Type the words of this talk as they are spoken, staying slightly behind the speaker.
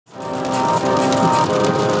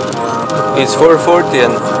It's 4:40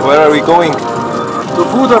 and where are we going? To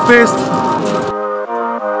Budapest.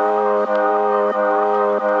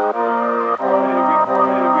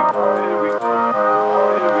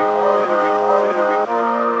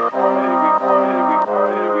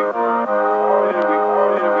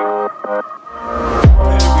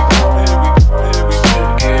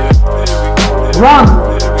 Run!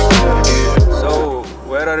 So,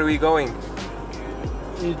 where are we going?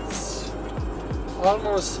 It's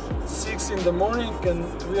almost 6 in the morning and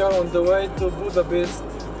we are on the way to Budapest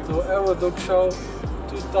to Eurodog Show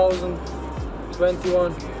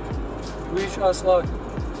 2021. Wish us luck!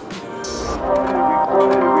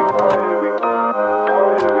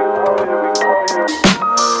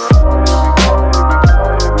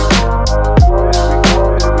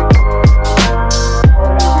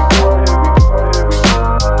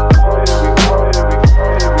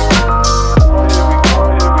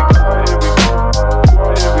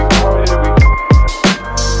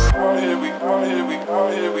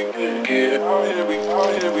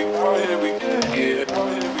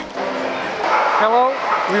 Hello,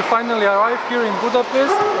 we finally arrived here in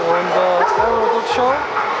Budapest on the Eurodog show,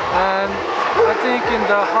 and I think in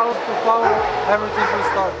the half of hour everything will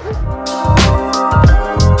start.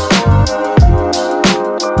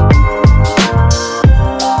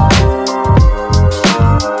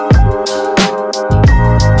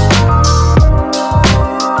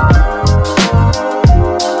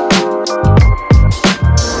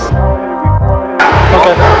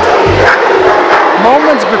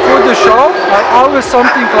 Moments before the show are always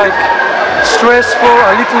something like stressful,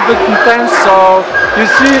 a little bit intense, so you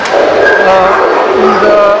see in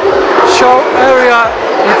the show area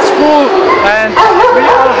it's full and we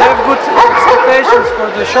all have good expectations for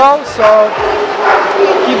the show, so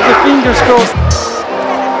keep the fingers crossed.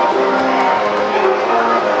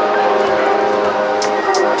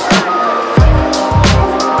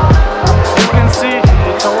 You can see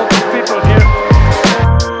it's a lot of people here.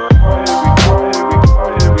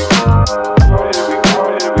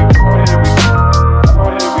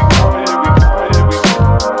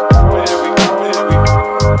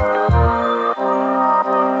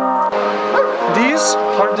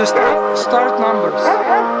 Are the start numbers.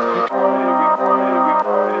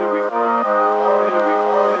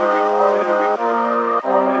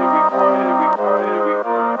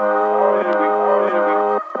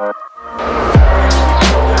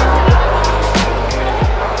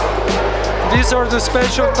 These are the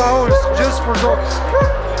special towers just for dogs.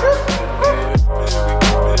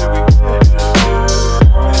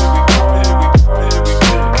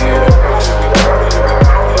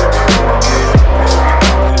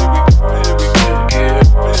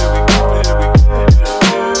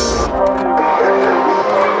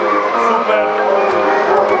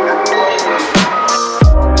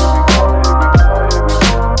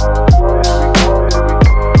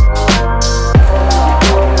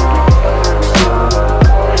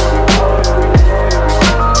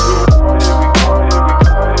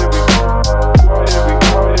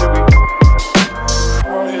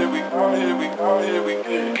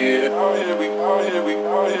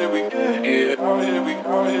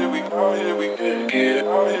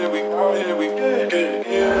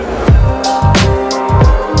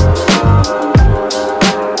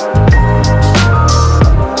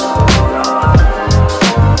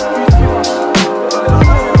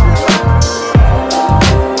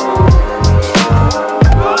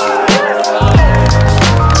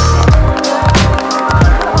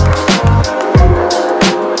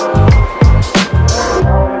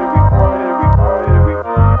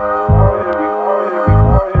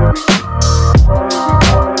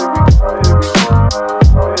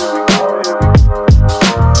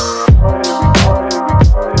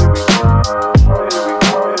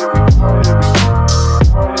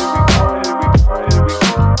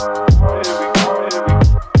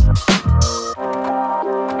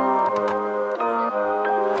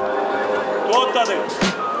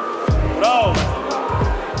 Bravo!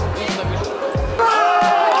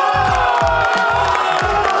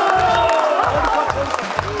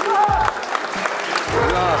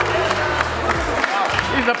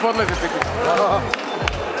 Iza podležite.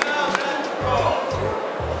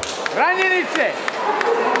 Ranjenice!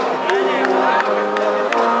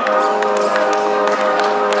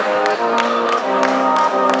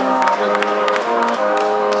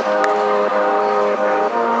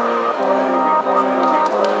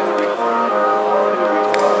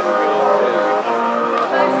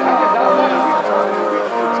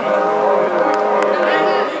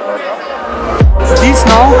 These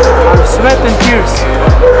now are sweat and tears.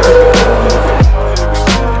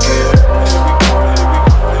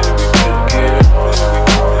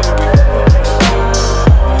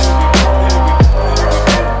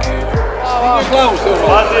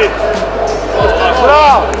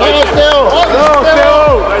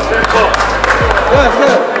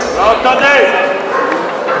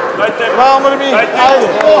 Bravo, Marmi! Ajde!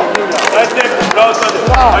 Daj tempo, bravo sada.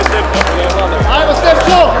 Daj tempo. Ajmo,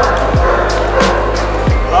 Stepčo!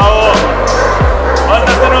 Bravo. Vas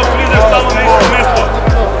da se ne oklineš tamo na isto mjesto.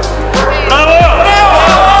 Bravo!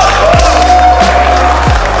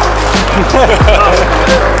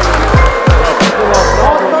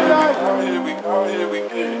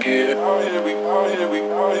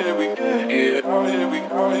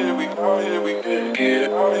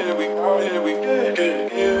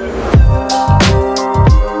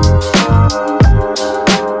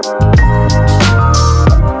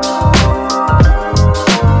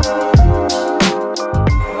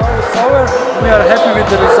 We are happy with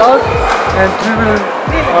the result and we will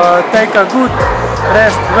take a good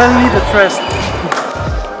rest, well needed rest.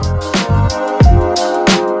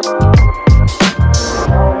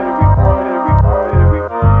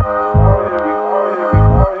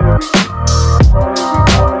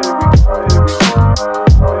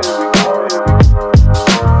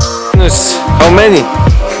 How many?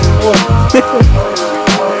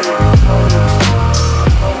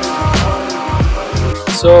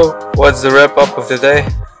 So, what's the wrap up of the day?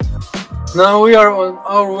 Now we are on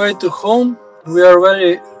our way to home. We are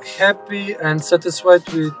very happy and satisfied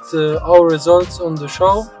with our results on the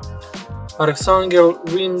show. Arxangel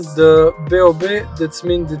win the BOB, that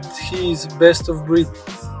means that he is best of breed.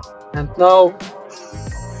 And now,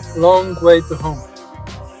 long way to home.